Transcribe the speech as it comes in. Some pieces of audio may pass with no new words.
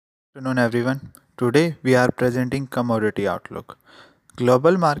Afternoon, everyone. Today we are presenting commodity outlook.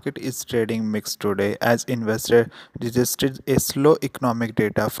 Global market is trading mixed today as investors registered a slow economic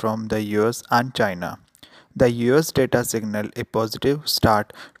data from the US and China. The US data signal a positive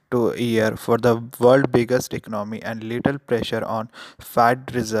start to a year for the world's biggest economy and little pressure on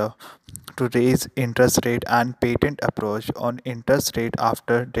Fed Reserve to raise interest rate and patent approach on interest rate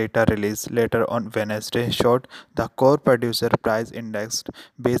after data release later on Wednesday showed the core producer price index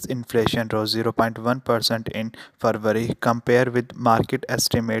base inflation rose 0.1% in February compared with market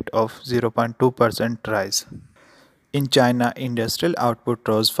estimate of 0.2% rise. In China, industrial output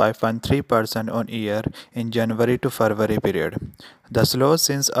rose 5.3% on year in January to February period, the slowest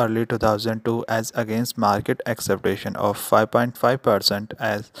since early 2002 as against market expectation of 5.5%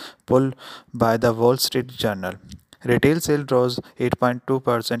 as pulled by the Wall Street Journal. Retail sales rose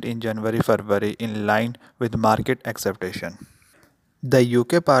 8.2% in January-February in line with market expectation. The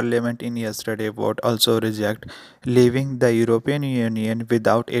UK Parliament in yesterday vote also reject leaving the European Union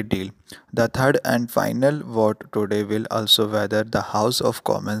without a deal. The third and final vote today will also whether the House of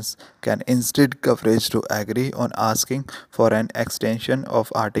Commons can instead coverage to agree on asking for an extension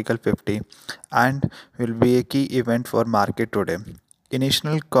of Article 50 and will be a key event for market today.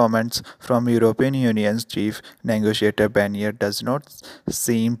 Initial comments from European Union's chief negotiator Barnier does not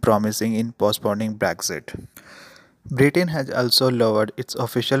seem promising in postponing Brexit. Britain has also lowered its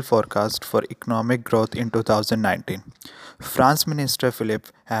official forecast for economic growth in 2019. France Minister Philippe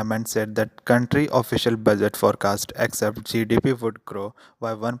Hammond said that country official budget forecast except GDP would grow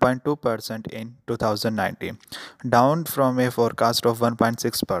by 1.2% in 2019, down from a forecast of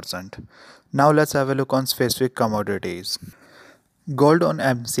 1.6%. Now let's have a look on specific commodities. Gold on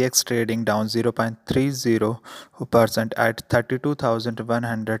MCX trading down 0.30% at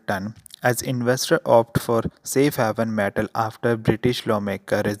 32,100 ton as investor opt for safe haven metal after British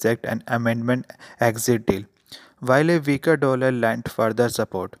lawmaker reject an amendment exit deal. While a weaker dollar lent further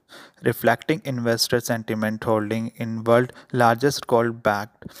support, reflecting investor sentiment holding in world largest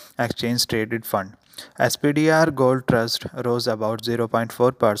gold-backed exchange traded fund. SPDR Gold Trust rose about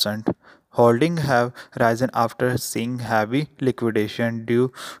 0.4%. Holdings have risen after seeing heavy liquidation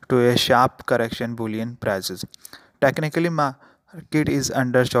due to a sharp correction bullion prices. Technically, market is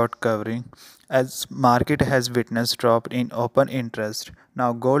undershot covering as market has witnessed drop in open interest.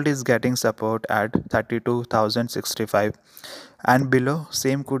 Now gold is getting support at 32,065 and below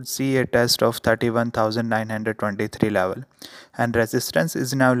same could see a test of 31,923 level and resistance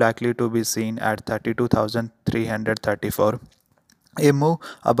is now likely to be seen at 32,334. A move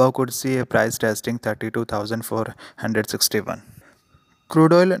above could see a price testing 32,461.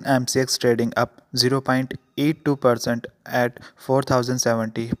 Crude oil and MCX trading up 0.82% at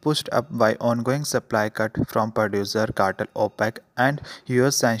 4,070, pushed up by ongoing supply cut from producer cartel OPEC and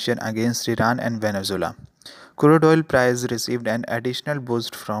US sanction against Iran and Venezuela. Crude oil price received an additional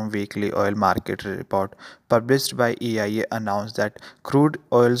boost from weekly oil market report published by EIA announced that crude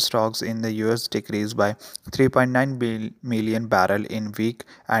oil stocks in the US decreased by 3.9 million barrel in week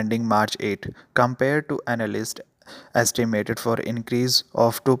ending March 8 compared to analyst estimated for increase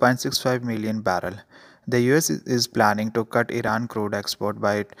of 2.65 million barrel. The US is planning to cut Iran crude export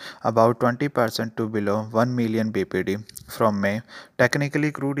by about 20% to below 1 million bpd from May.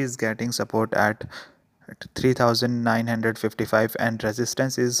 Technically, crude is getting support at 3,955 and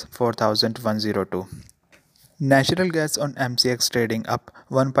resistance is 4,102. Natural gas on MCX trading up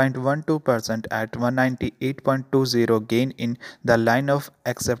 1.12% at 198.20 gain in the line of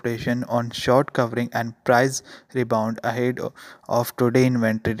acceptation on short covering and price rebound ahead of today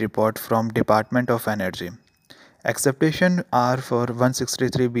inventory report from Department of Energy. Acceptation are for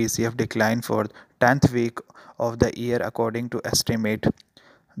 163 BCF decline for 10th week of the year according to estimate.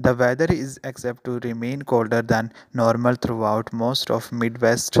 The weather is expected to remain colder than normal throughout most of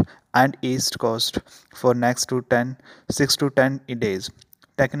Midwest and East Coast for next 6 to 10 days.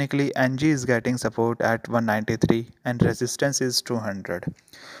 Technically, NG is getting support at 193 and resistance is 200.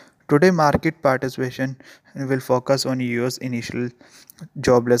 Today, market participation will focus on US initial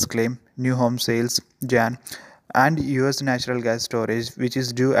jobless claim, new home sales, Jan, and US natural gas storage, which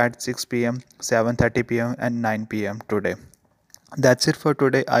is due at 6 p.m., 7:30 p.m., and 9 p.m. today. That's it for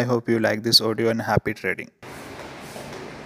today. I hope you like this audio and happy trading.